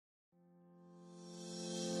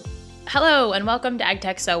Hello and welcome to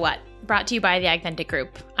AgTech So What, brought to you by the Agthentic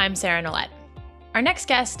Group. I'm Sarah Nolet. Our next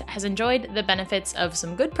guest has enjoyed the benefits of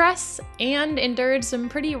some good press and endured some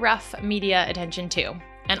pretty rough media attention too.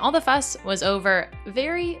 And all the fuss was over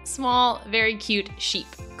very small, very cute sheep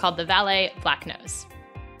called the Valais Blacknose.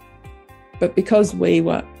 But because we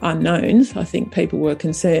were unknowns, I think people were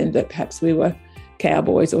concerned that perhaps we were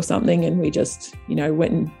cowboys or something and we just,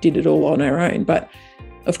 went and did it all on our own. But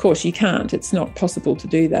of course you can't. It's not possible to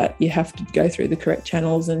do that. You have to go through the correct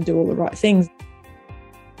channels and do all the right things.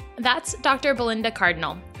 That's Dr Belinda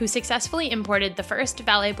Cardinal, who successfully imported the first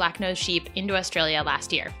Valais Blacknose sheep into Australia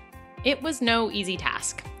last year. It was no easy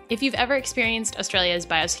task. If you've ever experienced Australia's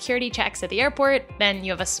biosecurity checks at the airport, then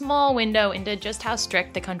you have a small window into just how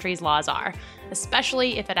strict the country's laws are,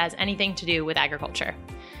 especially if it has anything to do with agriculture.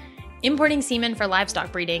 Importing semen for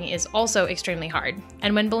livestock breeding is also extremely hard,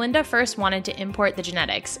 and when Belinda first wanted to import the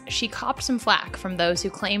genetics, she copped some flack from those who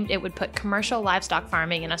claimed it would put commercial livestock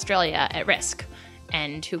farming in Australia at risk,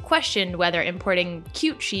 and who questioned whether importing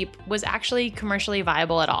cute sheep was actually commercially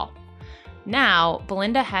viable at all. Now,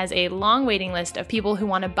 Belinda has a long waiting list of people who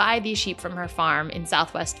want to buy these sheep from her farm in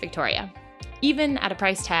southwest Victoria, even at a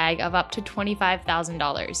price tag of up to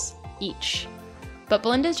 $25,000 each. But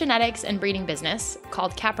Belinda's genetics and breeding business,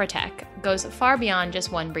 called Caprotek, goes far beyond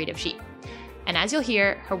just one breed of sheep. And as you'll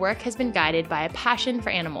hear, her work has been guided by a passion for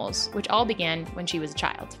animals, which all began when she was a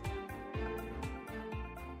child.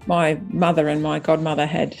 My mother and my godmother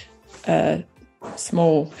had a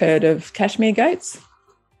small herd of cashmere goats,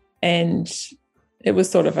 and it was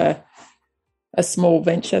sort of a small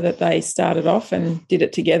venture that they started off and did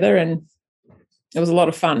it together, and it was a lot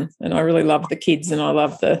of fun. And I really loved the kids and I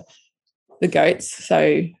loved the goats.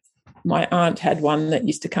 So my aunt had one that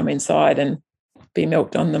used to come inside and be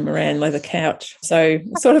milked on the Moran leather couch. So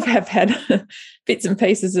I sort of have had bits and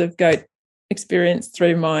pieces of goat experience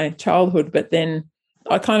through my childhood, but then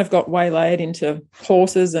I kind of got waylaid into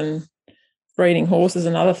horses and breeding horses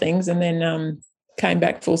and other things, and then came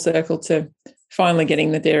back full circle to finally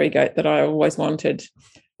getting the dairy goat that I always wanted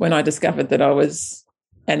when I discovered that I was,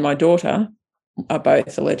 and my daughter are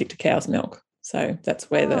both allergic to cow's milk. So that's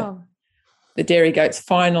where the dairy goats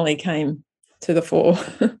finally came to the fore.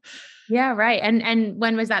 Yeah, right. And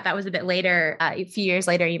when was that? That was a bit later, a few years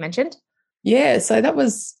later, you mentioned? Yeah, so that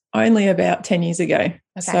was only about 10 years ago. Okay.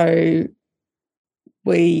 So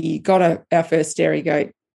we got our first dairy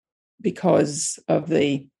goat because of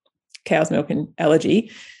the cow's milk and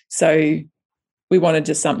allergy. So we wanted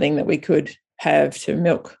just something that we could have to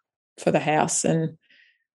milk for the house and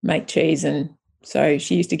make cheese. And so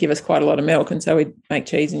she used to give us quite a lot of milk, and so we'd make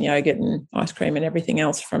cheese and yogurt and ice cream and everything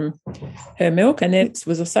else from her milk. And it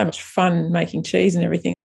was so much fun making cheese and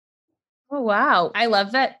everything. Oh, wow. I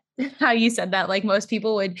love that, how you said that. Like most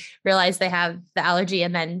people would realize they have the allergy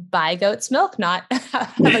and then buy goat's milk, not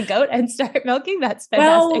have a goat and start milking. That's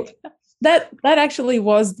fantastic. Well, that actually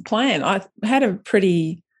was the plan. I had a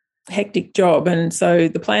pretty hectic job, and so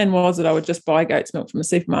the plan was that I would just buy goat's milk from a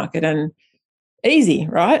supermarket, and easy,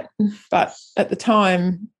 right? But at the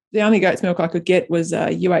time, the only goat's milk I could get was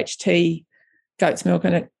UHT goat's milk,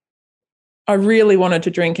 and I really wanted to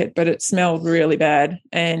drink it, but it smelled really bad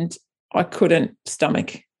and I couldn't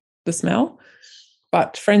stomach the smell.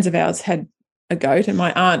 But friends of ours had a goat, and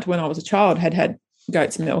my aunt, when I was a child, had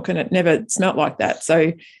goat's milk, and it never smelt like that.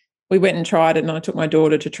 So we went and tried it, and I took my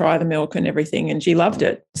daughter to try the milk and everything, and she loved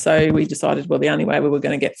it. So we decided, well, the only way we were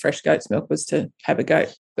going to get fresh goat's milk was to have a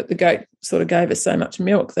goat. But the goat sort of gave us so much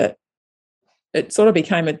milk that it sort of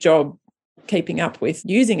became a job keeping up with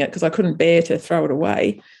using it, because I couldn't bear to throw it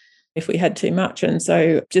away if we had too much. And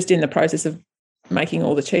so just in the process of making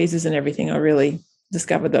all the cheeses and everything, I really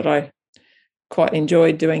discovered that I quite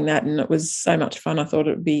enjoyed doing that, and it was so much fun. I thought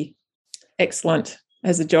it would be excellent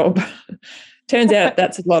as a job. Turns out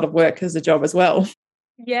that's a lot of work as a job as well.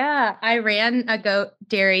 Yeah, I ran a goat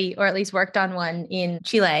dairy, or at least worked on one in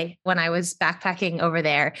Chile when I was backpacking over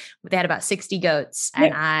there. They had about 60 goats,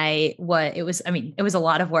 and it was a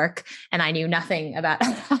lot of work, and I knew nothing about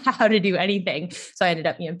how to do anything. So I ended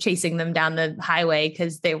up, chasing them down the highway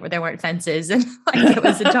because there weren't fences, and it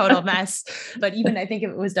was a total mess. But even I think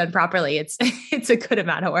if it was done properly, it's a good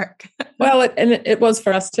amount of work. Well, it was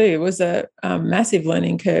for us too. It was a massive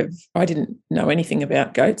learning curve. I didn't know anything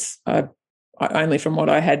about goats. I only from what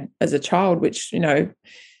I had as a child, which,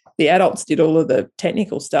 the adults did all of the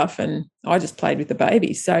technical stuff, and I just played with the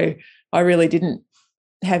babies. So I really didn't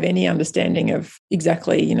have any understanding of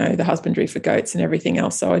exactly, the husbandry for goats and everything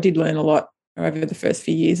else. So I did learn a lot over the first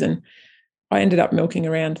few years, and I ended up milking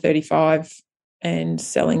around 35 and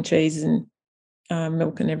selling cheese and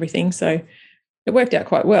milk and everything. So it worked out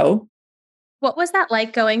quite well. What was that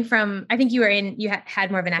like going from, I think you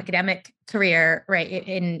had more of an academic career, right,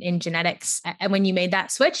 in genetics. And when you made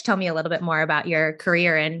that switch, tell me a little bit more about your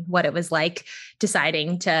career and what it was like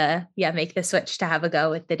deciding to, make the switch to have a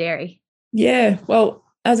go with the dairy. Yeah, well,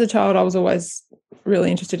 as a child, I was always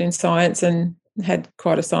really interested in science and had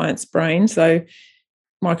quite a science brain. So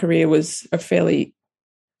my career was a fairly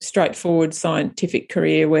straightforward scientific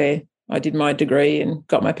career where I did my degree and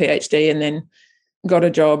got my PhD and then got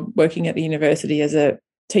a job working at the university as a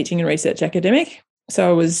teaching and research academic. So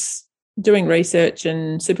I was doing research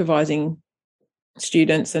and supervising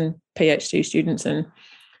students and PhD students. And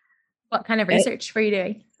what kind of research were you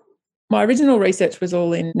doing? My original research was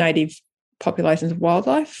all in native populations of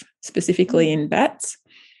wildlife, specifically in bats.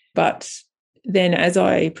 But then as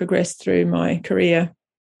I progressed through my career,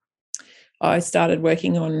 I started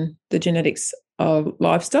working on the genetics of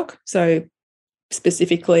livestock. So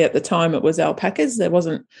specifically at the time, it was alpacas. There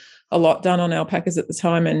wasn't a lot done on alpacas at the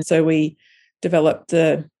time. And so we developed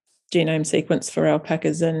the genome sequence for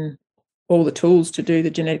alpacas and all the tools to do the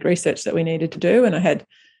genetic research that we needed to do. And I had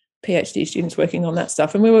PhD students working on that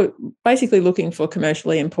stuff. And we were basically looking for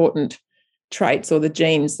commercially important traits or the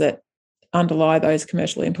genes that underlie those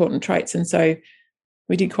commercially important traits. And so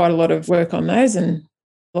we did quite a lot of work on those and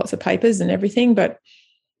lots of papers and everything. But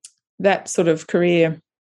that sort of career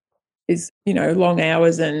is, long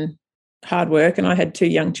hours and hard work. And I had 2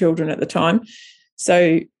 young children at the time.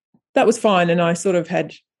 So that was fine. And I sort of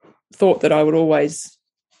had thought that I would always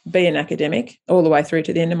be an academic all the way through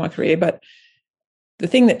to the end of my career. But the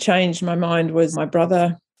thing that changed my mind was my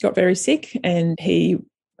brother got very sick and he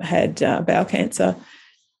had bowel cancer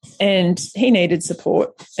and he needed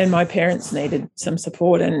support and my parents needed some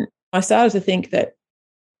support. And I started to think that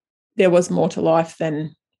there was more to life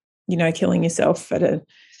than, killing yourself at an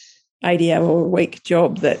 80-hour-a-week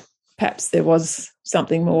job, that perhaps there was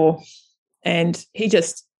something more. And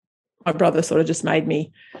my brother sort of just made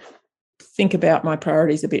me think about my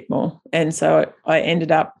priorities a bit more. And so I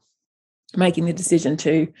ended up making the decision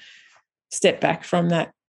to step back from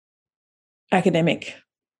that academic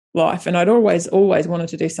life. And I'd always wanted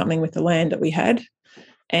to do something with the land that we had.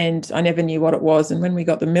 And I never knew what it was. And when we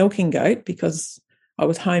got the milking goat, because I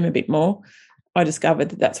was home a bit more, I discovered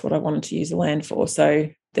that that's what I wanted to use the land for. So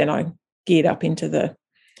then I geared up into the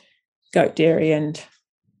goat dairy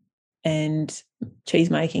and cheese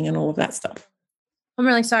making and all of that stuff. I'm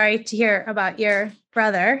really sorry to hear about your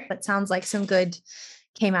brother. It sounds like some good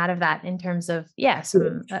came out of that in terms of,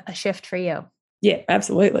 a shift for you. Yeah,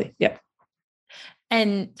 absolutely. Yeah.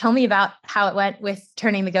 And tell me about how it went with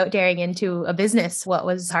turning the goat dairying into a business. What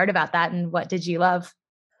was hard about that and what did you love?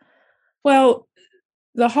 Well,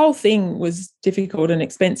 the whole thing was difficult and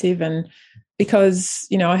expensive, and because,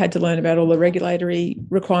 I had to learn about all the regulatory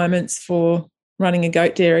requirements for running a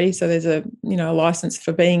goat dairy. So there's a license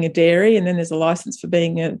for being a dairy, and then there's a license for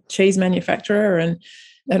being a cheese manufacturer,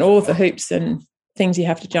 and all of the hoops and things you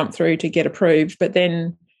have to jump through to get approved. But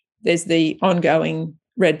then there's the ongoing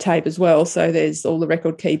red tape as well. So there's all the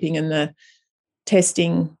record keeping and the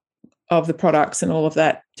testing of the products and all of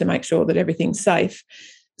that to make sure that everything's safe.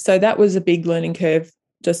 So that was a big learning curve,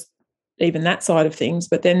 just even that side of things.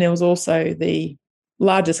 But then there was also the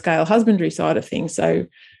larger scale husbandry side of things. So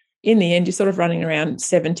in the end, you're sort of running around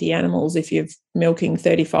 70 animals. If you're milking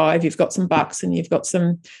 35, you've got some bucks and you've got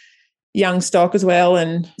some young stock as well.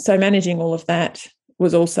 And so managing all of that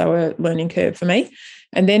was also a learning curve for me.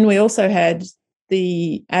 And then we also had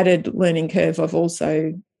the added learning curve of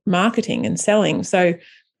also marketing and selling. So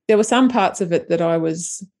there were some parts of it that I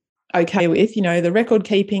was okay with, the record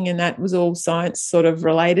keeping, and that was all science sort of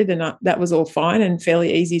related, and that was all fine and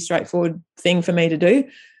fairly easy, straightforward thing for me to do.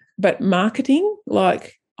 But marketing,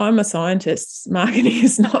 like, I'm a scientist. Marketing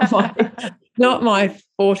is not my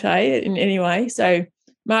forte in any way. So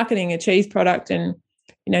marketing a cheese product and,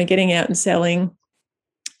 getting out and selling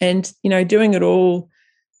and, doing it all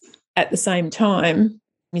at the same time,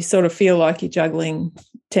 you sort of feel like you're juggling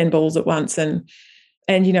 10 balls at once and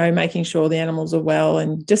making sure the animals are well,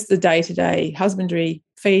 and just the day-to-day husbandry,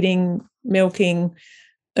 feeding, milking,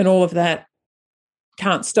 and all of that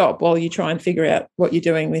can't stop while you try and figure out what you're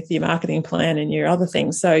doing with your marketing plan and your other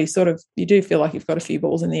things. So you do feel like you've got a few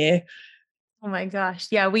balls in the air. Oh my gosh.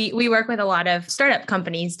 Yeah. We work with a lot of startup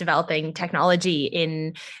companies developing technology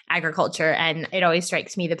in agriculture. And it always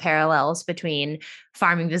strikes me the parallels between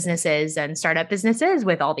farming businesses and startup businesses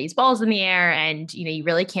with all these balls in the air. And, you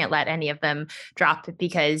really can't let any of them drop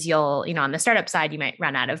because you'll, on the startup side, you might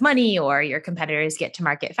run out of money or your competitors get to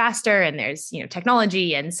market faster. And there's,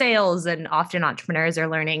 technology and sales, and often entrepreneurs are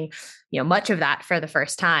learning, much of that for the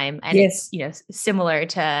first time. And yes. It's, similar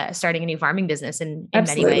to starting a new farming business in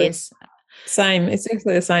many ways. Same. It's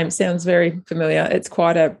exactly the same. Sounds very familiar. It's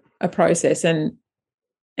quite a process,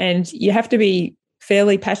 and you have to be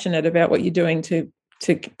fairly passionate about what you're doing to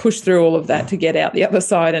push through all of that to get out the other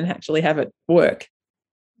side and actually have it work.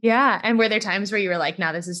 Yeah. And were there times where you were like,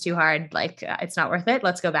 no, this is too hard. Like, it's not worth it.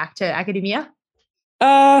 Let's go back to academia.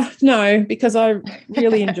 No, because I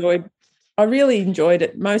really enjoyed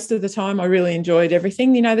it. Most of the time, I really enjoyed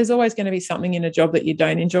everything. You know, there's always going to be something in a job that you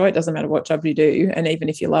don't enjoy. It doesn't matter what job you do. And even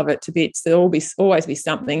if you love it to bits, there'll always be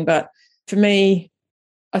something. But for me,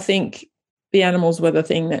 I think the animals were the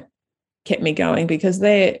thing that kept me going, because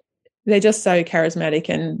they're just so charismatic,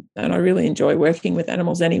 and I really enjoy working with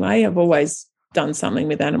animals anyway. I've always done something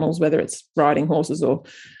with animals, whether it's riding horses or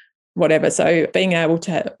whatever. So being able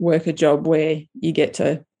to work a job where you get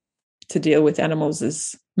to deal with animals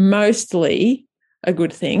is mostly a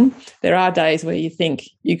good thing. There are days where you think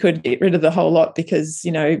you could get rid of the whole lot because,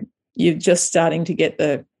 you know, you're just starting to get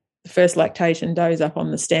the first lactation does up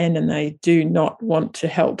on the stand and they do not want to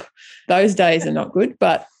help. Those days are not good,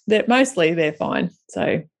 but they're fine.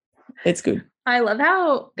 So it's good. I love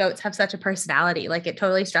how goats have such a personality. Like, it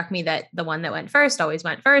totally struck me that the one that went first always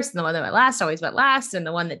went first, and the one that went last always went last, and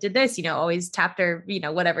the one that did this, you know, always tapped her, you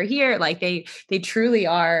know, whatever here. Like they truly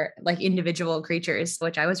are like individual creatures,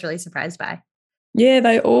 which I was really surprised by. Yeah,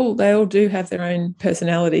 they all do have their own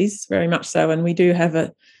personalities, very much so. And we do have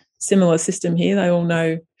a similar system here. They all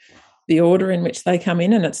know the order in which they come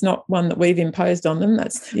in, and it's not one that we've imposed on them.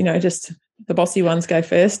 That's, you know, just the bossy ones go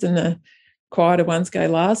first and the quieter ones go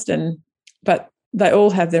last. But they all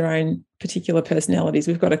have their own particular personalities.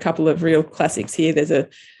 We've got a couple of real classics here. There's a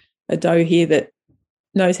doe here that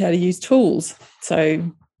knows how to use tools. So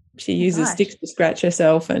she uses sticks to scratch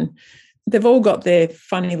herself, and they've all got their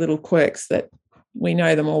funny little quirks that we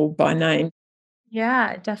know them all by name.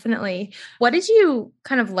 Yeah, definitely. What did you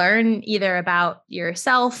kind of learn either about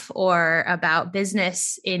yourself or about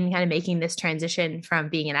business in kind of making this transition from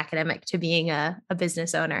being an academic to being a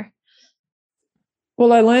business owner?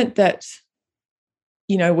 Well, I learned that,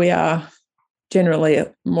 you know, we are generally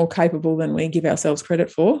more capable than we give ourselves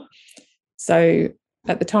credit for. So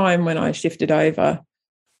at the time when I shifted over,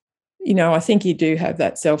 you know, I think you do have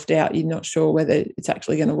that self-doubt. You're not sure whether it's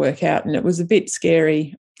actually going to work out. And it was a bit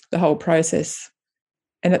scary, the whole process.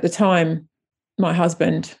 And at the time, my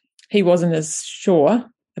husband, he wasn't as sure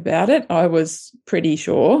about it. I was pretty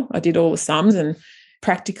sure. I did all the sums, and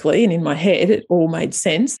practically and in my head, it all made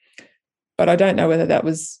sense. But I don't know whether that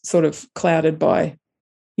was sort of clouded by,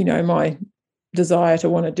 you know, my desire to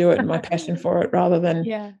want to do it and my passion for it, rather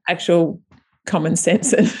than actual common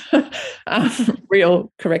sense and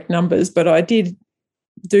real correct numbers. But I did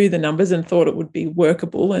do the numbers and thought it would be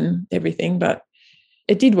workable and everything, but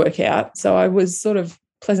it did work out. So I was sort of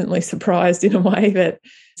pleasantly surprised in a way that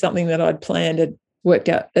something that I'd planned had worked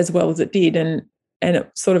out as well as it did. And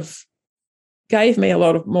it sort of gave me a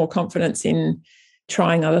lot of more confidence in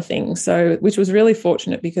trying other things. So, which was really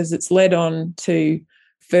fortunate, because it's led on to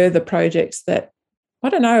further projects that I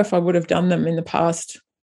don't know if I would have done them in the past,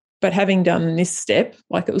 but having done this step,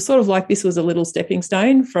 like it was sort of like this was a little stepping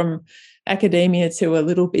stone from academia to a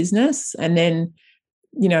little business. And then,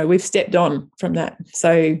 you know, we've stepped on from that.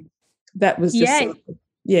 So that was just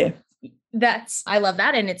I love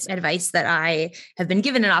that. And it's advice that I have been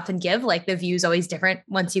given and often give. Like, the view is always different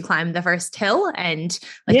once you climb the first hill, and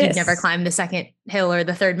like you'd never climb the second hill or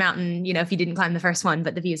the third mountain, you know, if you didn't climb the first one,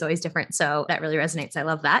 but the view is always different. So that really resonates. I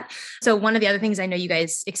love that. So one of the other things I know you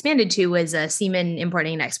guys expanded to was a semen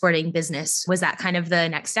importing and exporting business. Was that kind of the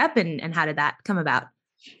next step, and how did that come about?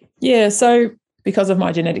 Yeah. So because of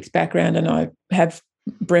my genetics background, and I have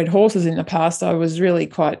bred horses in the past, I was really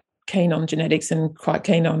quite keen on genetics and quite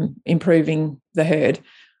keen on improving the herd.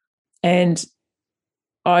 And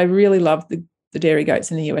I really loved the dairy goats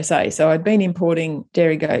in the USA. So I'd been importing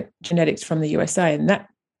dairy goat genetics from the USA, and that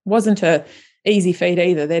wasn't a easy feat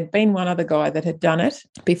either. There'd been one other guy that had done it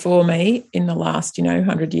before me in the last,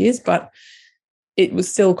 100 years, but it was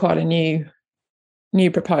still quite a new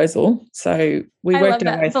proposal. So we worked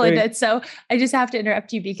our way through. Belinda. So I just have to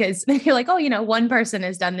interrupt you, because you're like, oh, one person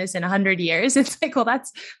has done this in 100 years. It's like, well,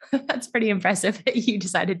 that's pretty impressive that you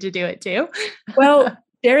decided to do it too. Well,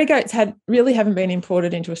 dairy goats haven't been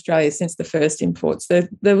imported into Australia since the first imports.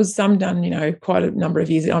 There was some done, quite a number of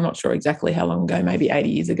years ago. I'm not sure exactly how long ago, maybe 80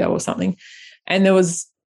 years ago or something. And there was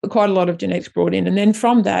quite a lot of genetics brought in. And then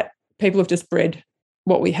from that, people have just bred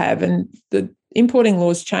what we have. And the importing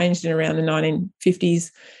laws changed in around the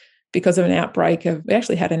 1950s because of we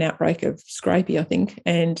actually had an outbreak of scrapie, I think,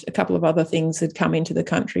 and a couple of other things had come into the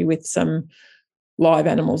country with some live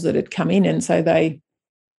animals that had come in. And so they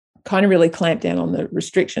kind of really clamped down on the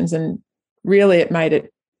restrictions, and really it made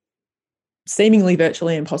it seemingly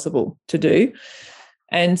virtually impossible to do.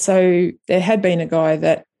 And so there had been a guy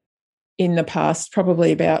that in the past,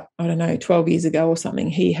 probably about, 12 years ago or something,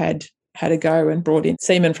 he had a go and brought in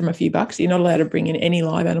semen from a few bucks. You're not allowed to bring in any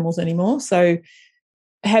live animals anymore. So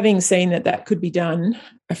having seen that could be done,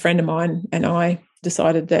 a friend of mine and I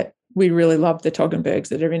decided that we really love the Toggenburgs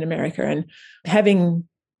that are in America, and having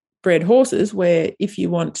bred horses where if you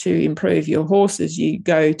want to improve your horses, you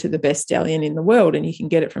go to the best stallion in the world and you can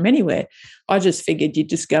get it from anywhere. I just figured you'd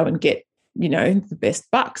just go and get, the best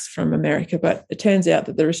bucks from America. But it turns out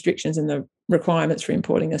that the restrictions and the requirements for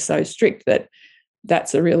importing are so strict that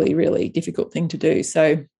that's a really, really difficult thing to do.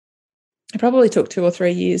 So it probably took 2 or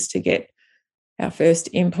 3 years to get our first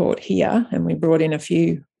import here, and we brought in a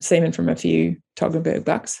few semen from a few Toggenburg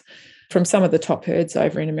bucks from some of the top herds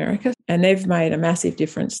over in America, and they've made a massive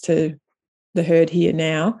difference to the herd here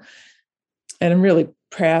now. And I'm really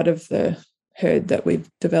proud of the herd that we've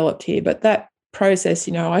developed here. But that process,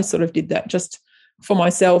 I sort of did that just for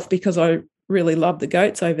myself because I really love the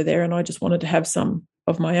goats over there and I just wanted to have some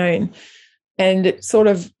of my own. And it sort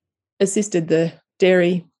of assisted the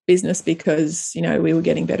dairy business because, we were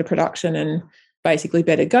getting better production and basically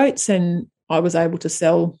better goats, and I was able to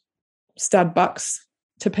sell stud bucks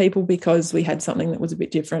to people because we had something that was a bit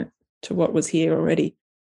different to what was here already.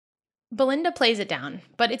 Belinda plays it down,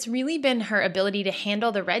 but it's really been her ability to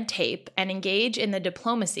handle the red tape and engage in the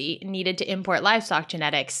diplomacy needed to import livestock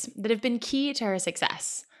genetics that have been key to her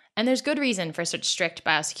success. And there's good reason for such strict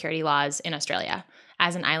biosecurity laws in Australia.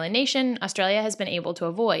 As an island nation, Australia has been able to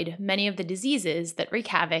avoid many of the diseases that wreak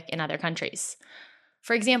havoc in other countries.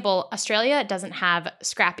 For example, Australia doesn't have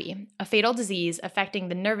scrappy, a fatal disease affecting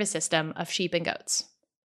the nervous system of sheep and goats.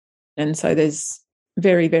 And so there's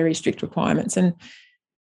very, very strict requirements. And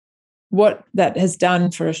what that has done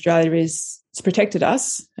for Australia is it's protected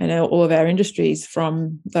us and all of our industries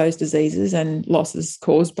from those diseases and losses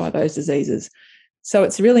caused by those diseases. So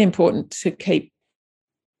it's really important to keep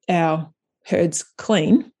our herds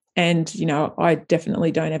clean. And, I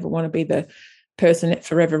definitely don't ever want to be the person that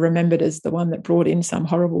forever remembered as the one that brought in some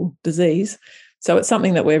horrible disease. So it's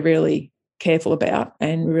something that we're really careful about,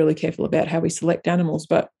 and we're really careful about how we select animals.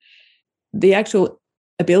 But the actual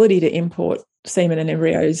ability to import semen and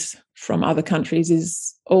embryos from other countries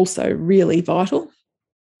is also really vital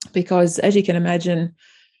because, as you can imagine,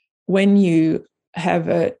 when you have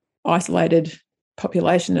an isolated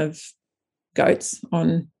population of goats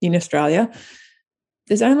in Australia,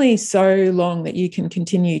 there's only so long that you can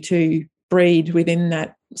continue to breed within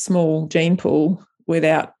that small gene pool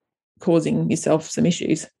without causing yourself some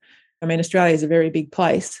issues. I mean, Australia is a very big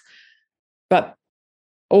place, but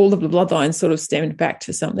all of the bloodlines sort of stemmed back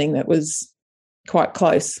to something that was quite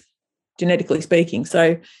close, genetically speaking.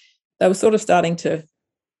 So they were sort of starting to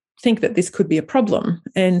think that this could be a problem.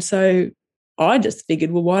 And so I just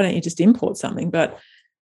figured, well, why don't you just import something? But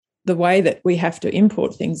the way that we have to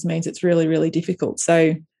import things means it's really, really difficult.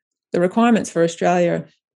 So the requirements for Australia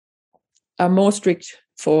are more strict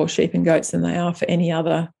for sheep and goats than they are for any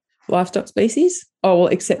other livestock species. Oh, well,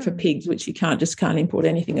 except for pigs, which you can't import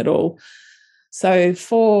anything at all. So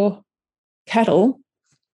for cattle,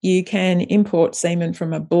 you can import semen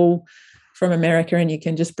from a bull from America and you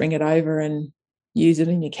can just bring it over and use it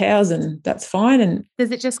in your cows, and that's fine. And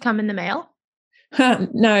does it just come in the mail?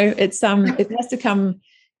 No, it has to come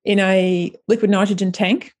in a liquid nitrogen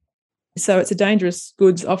tank. So it's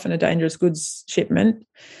often a dangerous goods shipment,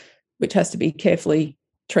 which has to be carefully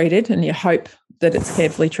treated, and you hope that it's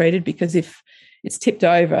carefully treated because if it's tipped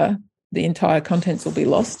over, the entire contents will be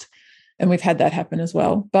lost. And we've had that happen as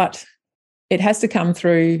well. But it has to come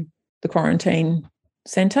through the quarantine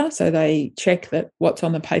centre. So they check that what's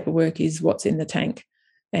on the paperwork is what's in the tank.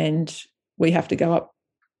 And we have to go up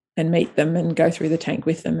and meet them and go through the tank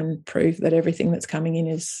with them and prove that everything that's coming in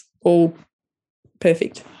is all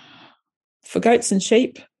perfect. For goats and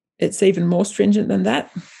sheep, it's even more stringent than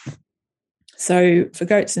that. So for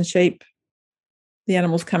goats and sheep, the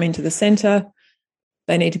animals come into the centre.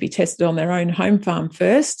 They need to be tested on their own home farm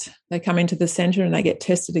first. They come into the centre and they get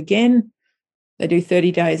tested again. They do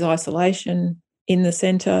 30 days isolation in the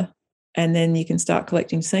centre, and then you can start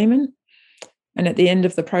collecting semen. And at the end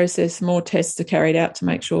of the process, more tests are carried out to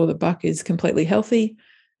make sure the buck is completely healthy.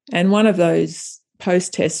 And one of those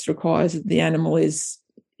post-tests requires that the animal is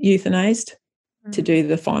euthanized to do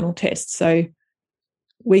the final test. So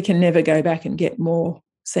we can never go back and get more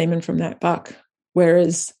semen from that buck,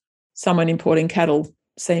 whereas someone importing cattle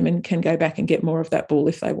semen can go back and get more of that bull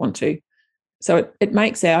if they want to. So it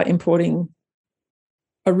makes our importing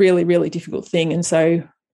a really, really difficult thing. And so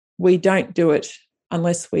we don't do it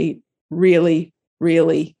unless we really,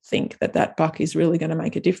 really think that buck is really going to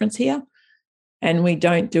make a difference here. And we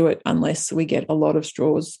don't do it unless we get a lot of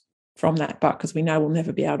straws from that buck, because we know we'll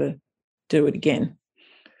never be able to do it again.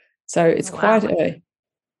 So it's quite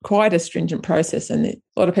a stringent process, and a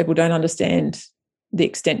lot of people don't understand the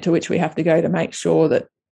extent to which we have to go to make sure that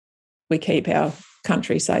we keep our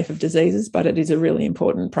country safe of diseases, but it is a really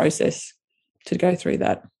important process to go through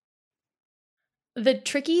that. The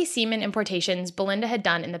tricky semen importations Belinda had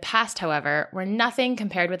done in the past, however, were nothing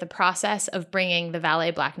compared with the process of bringing the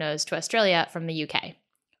Valais Blacknose to Australia from the UK.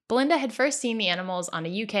 Belinda had first seen the animals on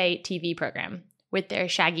a UK TV program. With their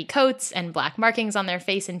shaggy coats and black markings on their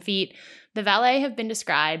face and feet, the Valais have been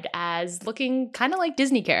described as looking kind of like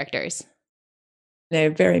Disney characters. They're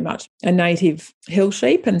very much a native hill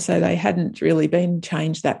sheep, and so they hadn't really been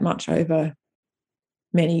changed that much over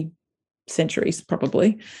many centuries,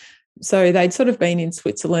 probably. So they'd sort of been in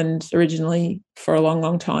Switzerland originally for a long,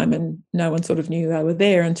 long time, and no one sort of knew they were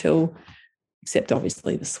there until, except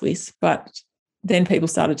obviously the Swiss. But then people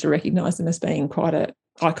started to recognise them as being quite a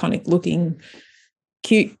iconic looking,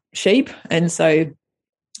 cute sheep. And so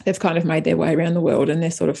they've kind of made their way around the world, and they're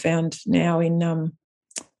sort of found now in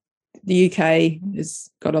the UK has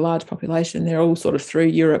got a large population. They're all sort of through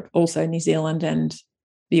Europe, also New Zealand, and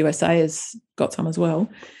the USA has got some as well.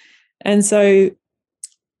 And so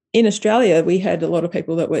in Australia, we had a lot of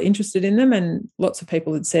people that were interested in them, and lots of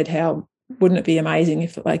people had said, how wouldn't it be amazing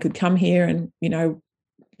if they could come here, and, you know,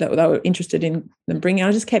 that they were interested in them bringing.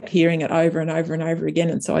 I just kept hearing it over and over and over again.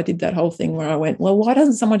 And so I did that whole thing where I went, well, why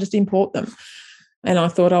doesn't someone just import them? And I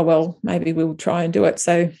thought, oh, well, maybe we'll try and do it.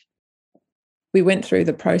 So we went through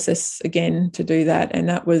the process again to do that. And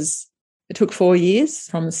it took 4 years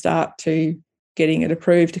from the start to getting it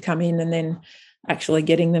approved to come in and then actually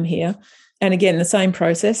getting them here. And again, the same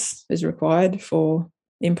process is required for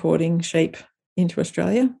importing sheep into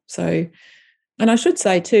Australia. So, and I should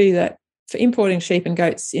say too that for importing sheep and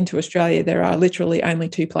goats into Australia, there are literally only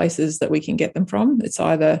two places that we can get them from. It's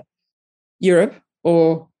either Europe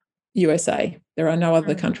or USA. There are no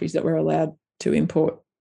other countries that we're allowed to import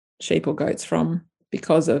sheep or goats from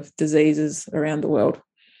because of diseases around the world.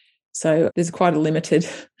 So there's quite a limited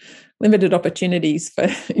opportunities for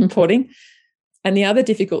importing. And the other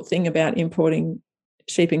difficult thing about importing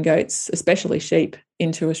sheep and goats, especially sheep,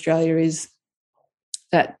 into Australia is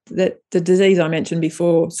that the disease I mentioned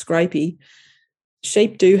before, scrapie,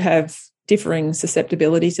 sheep do have differing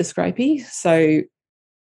susceptibilities to scrapie. So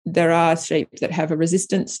there are sheep that have a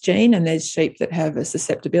resistance gene, and there's sheep that have a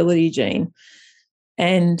susceptibility gene.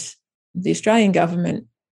 And the Australian government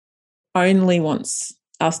only wants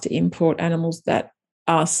us to import animals that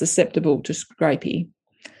are susceptible to scrapie.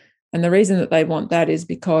 And the reason that they want that is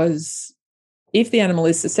because if the animal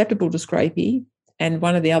is susceptible to scrapie, and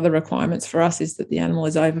one of the other requirements for us is that the animal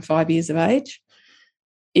is over 5 years of age,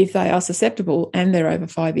 if they are susceptible and they're over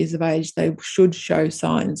 5 years of age, they should show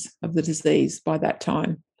signs of the disease by that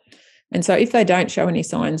time. And so if they don't show any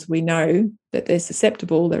signs, we know that they're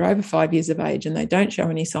susceptible, they're over 5 years of age, and they don't show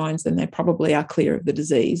any signs, then they probably are clear of the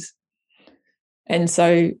disease. And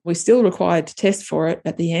so we're still required to test for it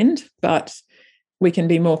at the end, but we can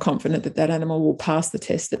be more confident that that animal will pass the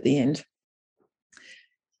test at the end.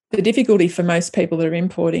 The difficulty for most people that are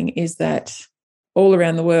importing is that all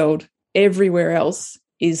around the world, everywhere else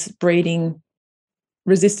is breeding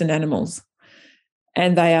resistant animals,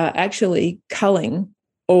 and they are actually culling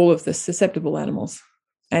all of the susceptible animals.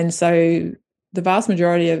 And so the vast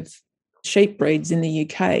majority of sheep breeds in the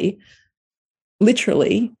UK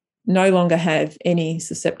literally no longer have any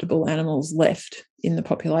susceptible animals left in the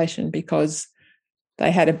population, because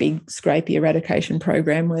they had a big scrapie eradication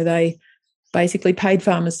program where they basically paid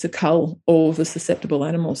farmers to cull all of the susceptible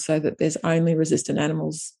animals so that there's only resistant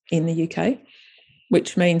animals in the UK,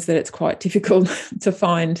 which means that it's quite difficult to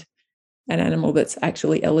find an animal that's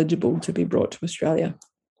actually eligible to be brought to Australia.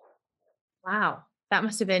 Wow, that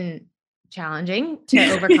must have been challenging to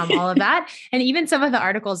overcome all of that. And even some of the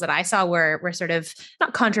articles that I saw were sort of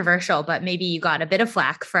not controversial, but maybe you got a bit of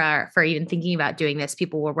flack for even thinking about doing this.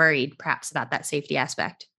 People were worried perhaps about that safety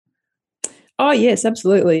aspect. Oh, yes,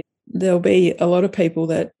 absolutely. There'll be a lot of people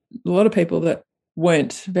that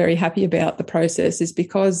weren't very happy about the process is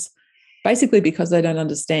because they don't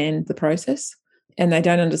understand the process, and they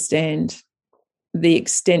don't understand the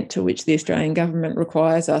extent to which the Australian government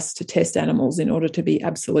requires us to test animals in order to be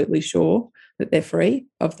absolutely sure that they're free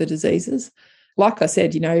of the diseases. Like I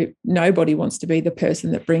said, nobody wants to be the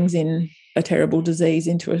person that brings in a terrible disease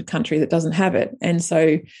into a country that doesn't have it. And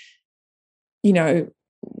so,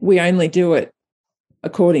 we only do it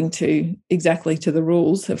according to exactly to the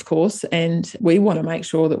rules, of course, and we want to make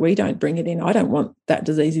sure that we don't bring it in. I don't want that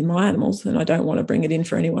disease in my animals, and I don't want to bring it in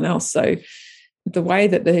for anyone else. So the way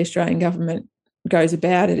that the Australian government goes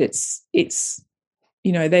about it, it's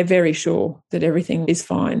they're very sure that everything is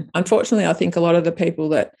fine. Unfortunately, I think a lot of the people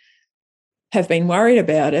that have been worried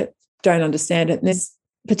about it don't understand it.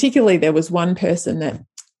 And there was one person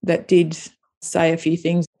that did say a few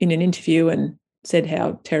things in an interview and said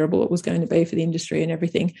how terrible it was going to be for the industry and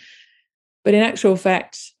everything. But in actual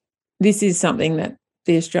fact, this is something that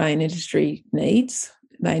the Australian industry needs.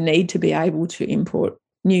 They need to be able to import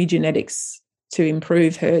new genetics to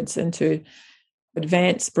improve herds and to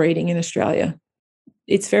advance breeding in Australia.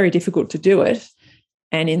 It's very difficult to do it.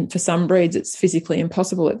 And for some breeds, it's physically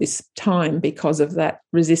impossible at this time because of that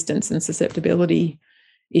resistance and susceptibility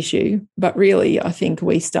issue. But really, I think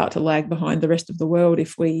we start to lag behind the rest of the world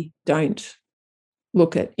if we don't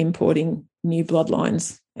look at importing new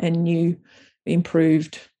bloodlines and new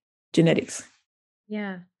improved genetics.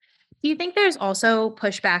 Yeah. Do you think there's also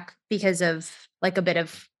pushback because of like a bit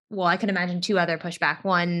of, well, I can imagine two other pushback.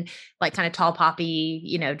 One, like kind of tall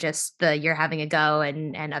poppy, just the you're having a go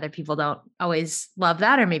and other people don't always love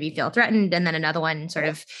that or maybe feel threatened. And then another one sort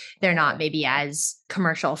of, they're not maybe as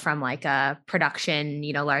commercial from like a production,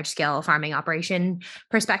 large scale farming operation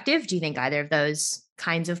perspective. Do you think either of those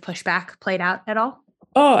kinds of pushback played out at all?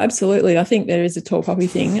 Oh, absolutely. I think there is a tall poppy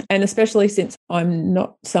thing. And especially since I'm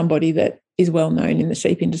not somebody that is well known in the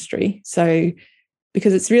sheep industry. So,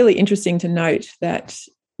 because it's really interesting to note that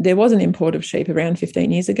there was an import of sheep around 15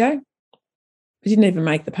 years ago. We didn't even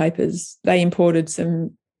make the papers. They imported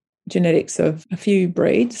some genetics of a few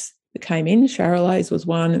breeds that came in. Charolais was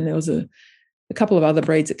one, and there was a couple of other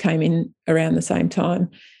breeds that came in around the same time.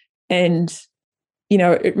 And,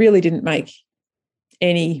 it really didn't make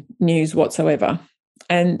any news whatsoever.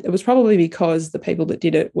 And it was probably because the people that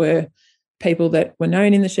did it were people that were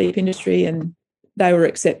known in the sheep industry and they were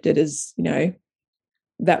accepted as,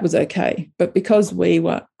 that was okay. But because we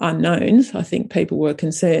were unknowns, I think people were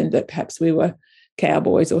concerned that perhaps we were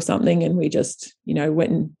cowboys or something and we just,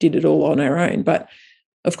 went and did it all on our own. But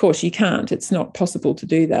of course you can't. It's not possible to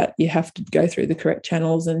do that. You have to go through the correct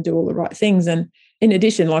channels and do all the right things. And in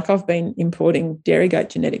addition, like I've been importing dairy goat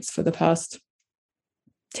genetics for the past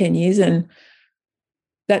 10 years and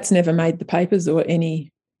that's never made the papers or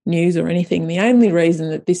any news or anything. The only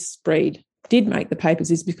reason that this breed did make the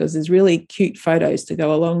papers is because there's really cute photos to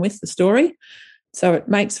go along with the story. So it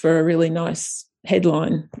makes for a really nice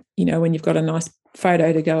headline, when you've got a nice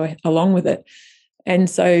photo to go along with it. And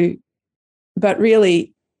so, but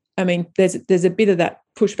really, I mean, there's a bit of that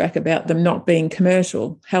pushback about them not being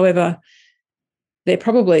commercial. However, they're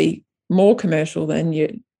probably more commercial than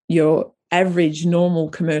your average normal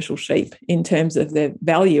commercial sheep in terms of their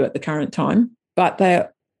value at the current time.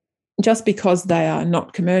 But just because they are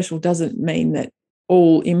not commercial doesn't mean that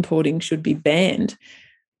all importing should be banned.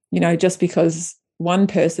 Just because one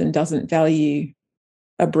person doesn't value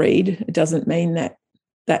a breed, it doesn't mean that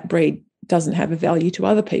that breed doesn't have a value to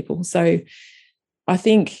other people. So I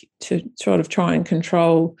think to sort of try and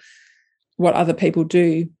control what other people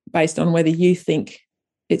do based on whether you think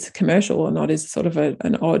it's commercial or not is sort of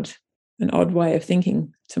an odd way of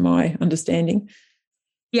thinking, to my understanding.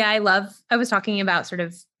 Yeah, I was talking about sort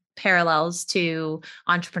of parallels to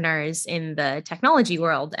entrepreneurs in the technology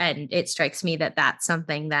world. And it strikes me that that's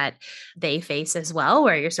something that they face as well,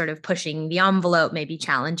 where you're sort of pushing the envelope, maybe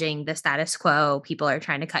challenging the status quo. People are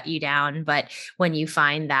trying to cut you down. But when you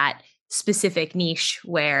find that specific niche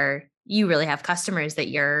where you really have customers that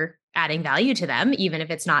you're adding value to them, even if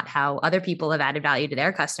it's not how other people have added value to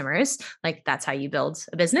their customers, like that's how you build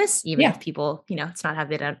a business, even if people, it's not how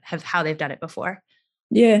they've done it before.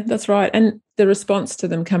 Yeah, that's right. And the response to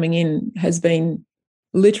them coming in has been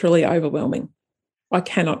literally overwhelming. I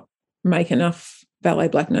cannot make enough Valais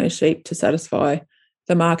black-nosed sheep to satisfy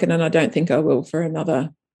the market, and I don't think I will for another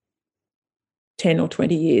 10 or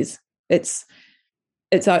 20 years. It's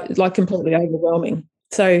like completely overwhelming.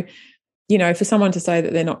 So, for someone to say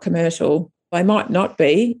that they're not commercial, they might not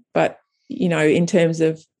be, but, in terms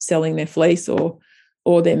of selling their fleece or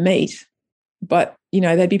their meat, but,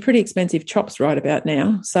 they'd be pretty expensive chops right about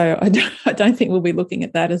now. So I don't think we'll be looking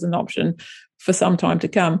at that as an option for some time to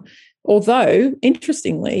come. Although,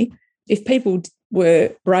 interestingly, if people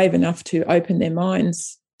were brave enough to open their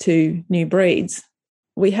minds to new breeds,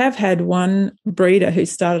 we have had one breeder who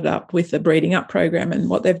started up with the breeding up program, and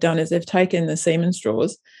what they've done is they've taken the semen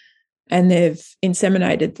straws and they've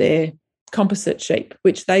inseminated their composite sheep,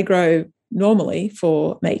 which they grow normally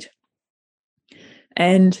for meat.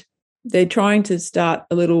 And they're trying to start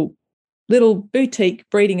a little boutique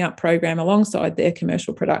breeding up program alongside their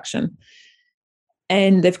commercial production.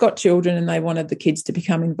 And they've got children and they wanted the kids to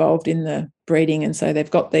become involved in the breeding. And so they've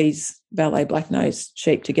got these Valais black-nosed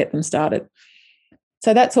sheep to get them started.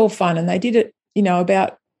 So that's all fun. And they did it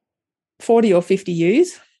about 40 or 50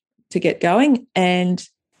 ewes to get going. And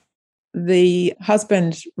the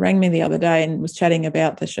husband rang me the other day and was chatting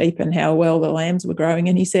about the sheep and how well the lambs were growing.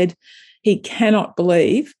 And he said he cannot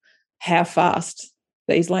believe how fast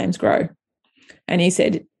these lambs grow. And he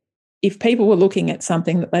said if people were looking at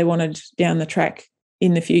something that they wanted down the track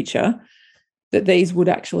in the future, that these would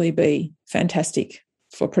actually be fantastic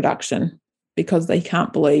for production because they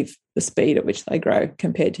can't believe the speed at which they grow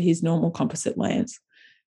compared to his normal composite lambs.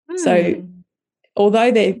 So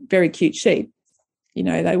although they're very cute sheep,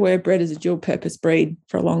 they were bred as a dual purpose breed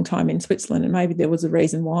for a long time in Switzerland, and maybe there was a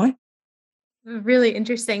reason why. Really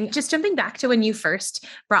interesting. Just jumping back to when you first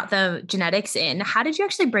brought the genetics in, how did you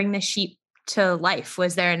actually bring the sheep to life?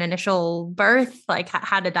 Was there an initial birth? Like,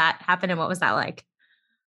 how did that happen and what was that like?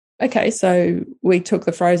 Okay, so we took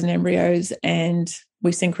the frozen embryos and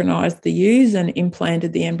we synchronized the ewes and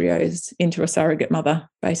implanted the embryos into a surrogate mother,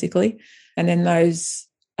 basically. And then those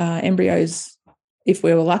embryos, if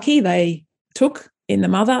we were lucky, they took in the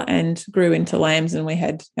mother and grew into lambs, and we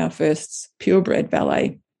had our first purebred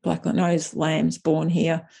Valais black-nose lambs born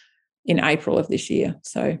here in April of this year.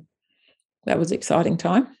 So that was an exciting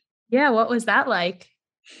time. Yeah, what was that like?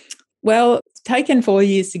 Well, it's taken 4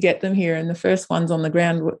 years to get them here, and the first ones on the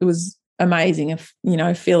ground, it was amazing,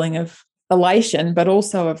 a feeling of elation, but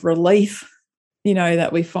also of relief,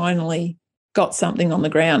 that we finally got something on the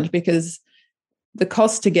ground, because the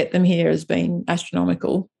cost to get them here has been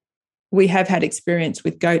astronomical. We have had experience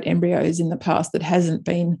with goat embryos in the past that hasn't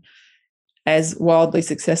been as wildly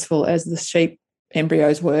successful as the sheep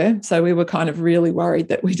embryos were. So we were kind of really worried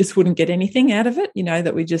that we just wouldn't get anything out of it,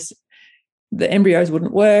 that the embryos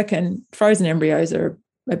wouldn't work, and frozen embryos are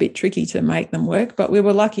a bit tricky to make them work. But we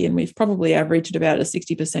were lucky, and we've probably averaged about a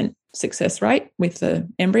 60% success rate with the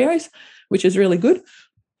embryos, which is really good.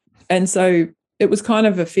 And so it was kind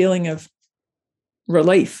of a feeling of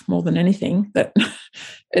relief more than anything that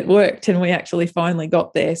it worked and we actually finally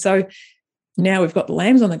got there. So now we've got the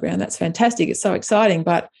lambs on the ground. That's fantastic. It's so exciting.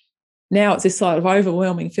 But now it's this sort of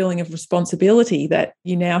overwhelming feeling of responsibility that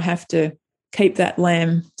you now have to keep that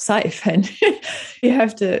lamb safe and you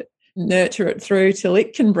have to nurture it through till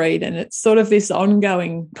it can breed. And it's sort of this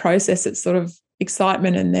ongoing process. It's sort of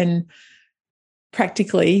excitement and then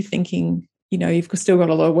practically thinking, you've still got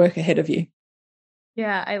a lot of work ahead of you.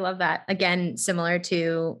 Yeah, I love that. Again, similar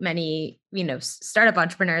to many, startup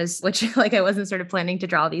entrepreneurs, which I wasn't sort of planning to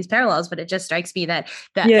draw these parallels, but it just strikes me that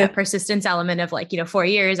persistence element of 4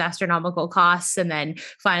 years, astronomical costs, and then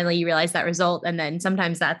finally you realize that result. And then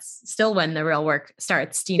sometimes that's still when the real work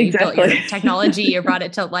starts. You built your technology, you brought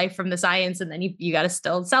it to life from the science, and then you got to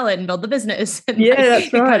still sell it and build the business. And that's right.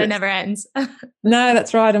 It kind of never ends. No,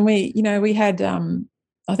 that's right. And we had,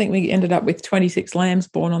 I think we ended up with 26 lambs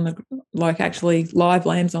born on actually live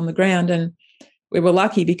lambs on the ground. And we were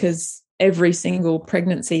lucky because every single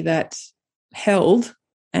pregnancy that held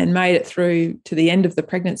and made it through to the end of the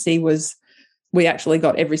pregnancy we actually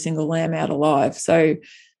got every single lamb out alive. So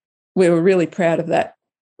we were really proud of that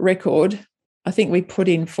record. I think we put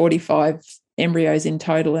in 45 embryos in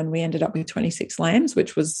total and we ended up with 26 lambs,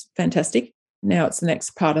 which was fantastic. Now it's the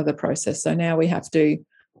next part of the process. So now we have to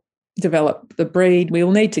develop the breed.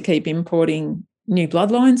 We'll need to keep importing new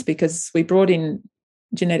bloodlines because we brought in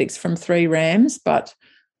genetics from 3 rams, but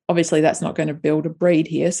obviously that's not going to build a breed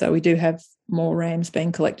here. So we do have more rams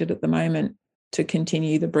being collected at the moment to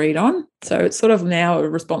continue the breed on. So it's sort of now a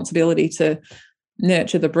responsibility to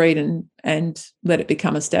nurture the breed and let it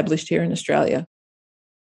become established here in Australia.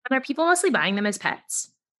 And are people mostly buying them as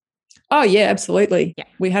pets? Oh, yeah, absolutely. Yeah.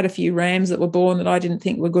 We had a few rams that were born that I didn't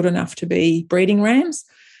think were good enough to be breeding rams.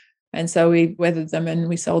 And so we weathered them and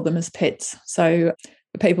we sold them as pets. So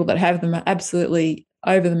the people that have them are absolutely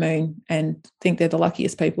over the moon and think they're the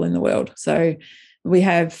luckiest people in the world. So we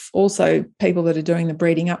have also people that are doing the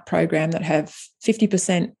breeding up program that have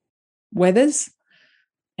 50% wethers,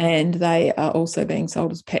 and they are also being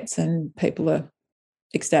sold as pets and people are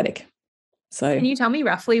ecstatic. So can you tell me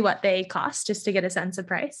roughly what they cost just to get a sense of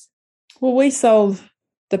price? Well, we sold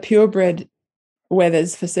the purebred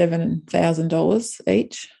wethers for $7,000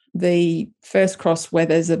 each. The first cross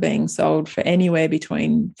wethers are being sold for anywhere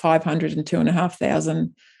between $500 and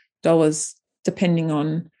 $2,500, depending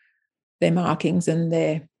on their markings and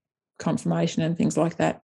their conformation and things like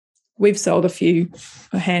that. We've sold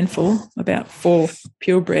a handful, about 4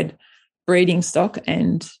 purebred breeding stock,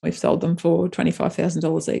 and we've sold them for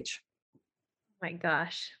 $25,000 each. My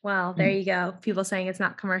gosh. Well, there you go. People saying it's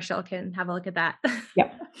not commercial can have a look at that.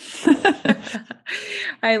 Yep.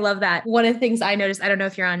 I love that. One of the things I noticed, I don't know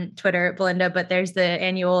if you're on Twitter, Belinda, but there's the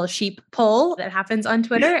annual sheep poll that happens on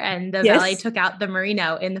Twitter, and the Valet took out the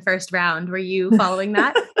Merino in the first round. Were you following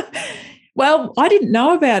that? Well, I didn't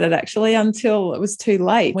know about it actually until it was too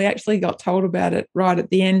late. We actually got told about it right at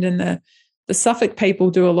the end, and the Suffolk people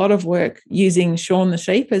do a lot of work using Sean the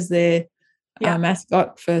sheep as their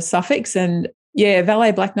mascot for Suffolks. And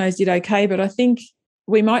Valet Blacknose did okay, but I think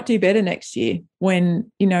we might do better next year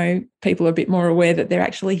when, people are a bit more aware that they're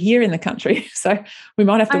actually here in the country. So we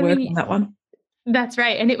might have to work on that one. That's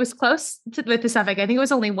right. And it was close with the Suffolk. I think it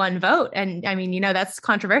was only one vote. And that's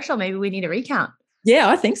controversial. Maybe we need a recount. Yeah,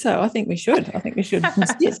 I think so. I think we should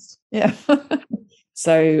insist. Yeah.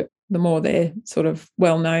 So the more they're sort of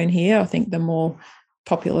well known here, I think the more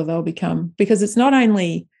popular they'll become, because it's not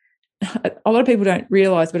only, a lot of people don't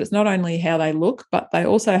realise, but it's not only how they look, but they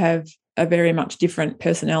also have a very much different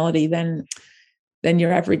personality than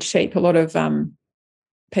your average sheep. A lot of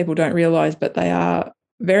people don't realise, but they are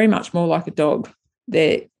very much more like a dog.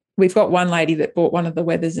 We've got one lady that bought one of the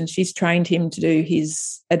Weathers, and she's trained him to do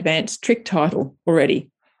his advanced trick title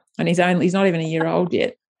already, and he's not even a year old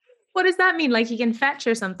yet. What does that mean? Like he can fetch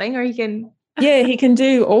or something, or he can? Yeah, he can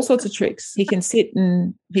do all sorts of tricks. He can sit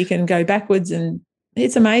and he can go backwards, and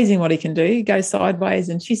it's amazing what he can do. He goes sideways,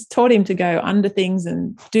 and she's taught him to go under things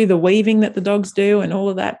and do the weaving that the dogs do and all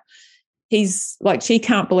of that. He's like, she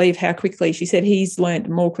can't believe how quickly, she said he's learned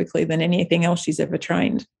more quickly than anything else she's ever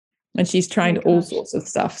trained. And she's trained all sorts of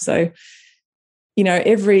stuff. So,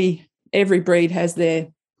 every breed has their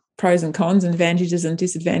pros and cons and advantages and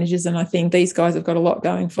disadvantages. And I think these guys have got a lot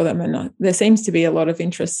going for them, and there seems to be a lot of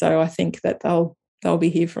interest. So I think that they'll be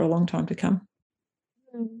here for a long time to come.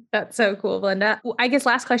 That's so cool, Belinda. I guess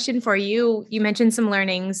last question for you. You mentioned some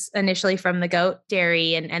learnings initially from the goat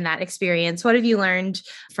dairy and that experience. What have you learned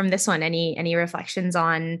from this one? Any reflections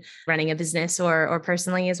on running a business or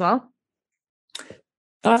personally as well?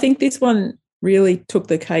 I think this one really took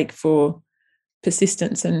the cake for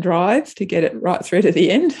persistence and drive to get it right through to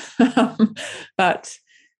the end. But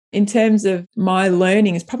in terms of my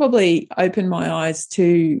learning, it's probably opened my eyes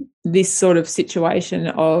to this sort of situation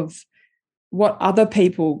of what other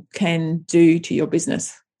people can do to your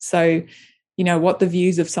business. So, what the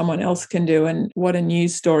views of someone else can do and what a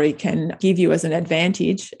news story can give you as an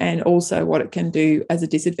advantage, and also what it can do as a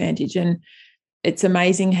disadvantage. And it's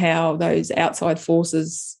amazing how those outside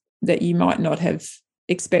forces that you might not have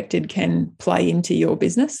expected can play into your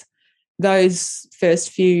business. Those first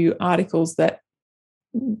few articles that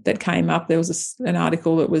came up, there was an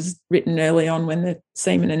article that was written early on when the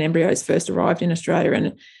semen and embryos first arrived in Australia,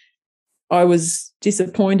 and I was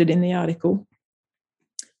disappointed in the article,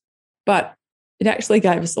 but it actually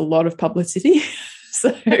gave us a lot of publicity.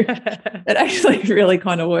 So it actually really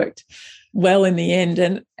kind of worked well in the end.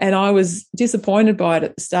 And I was disappointed by it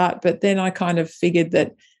at the start, but then I kind of figured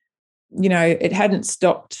that, it hadn't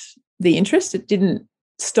stopped the interest. It didn't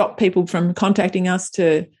stop people from contacting us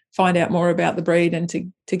to find out more about the breed and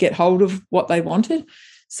to get hold of what they wanted.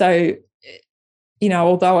 So,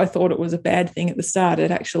 although I thought it was a bad thing at the start,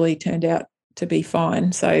 it actually turned out to be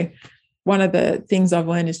fine. So one of the things I've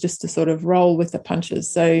learned is just to sort of roll with the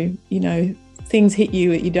punches. So, things hit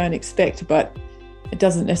you that you don't expect, but it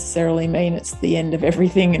doesn't necessarily mean it's the end of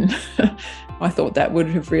everything. And I thought that would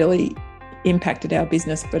have really impacted our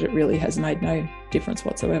business, but it really has made no difference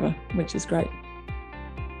whatsoever, which is great.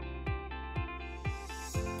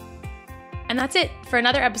 And that's it for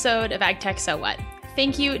another episode of AgTech So What.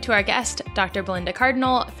 Thank you to our guest, Dr. Belinda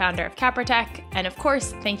Cardinal, founder of Caprotek, and of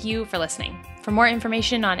course, thank you for listening. For more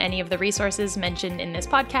information on any of the resources mentioned in this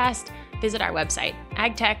podcast, visit our website,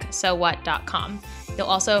 agtechsowhat.com. You'll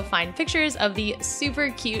also find pictures of the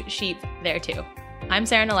super cute sheep there too. I'm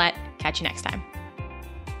Sarah Nolet. Catch you next time.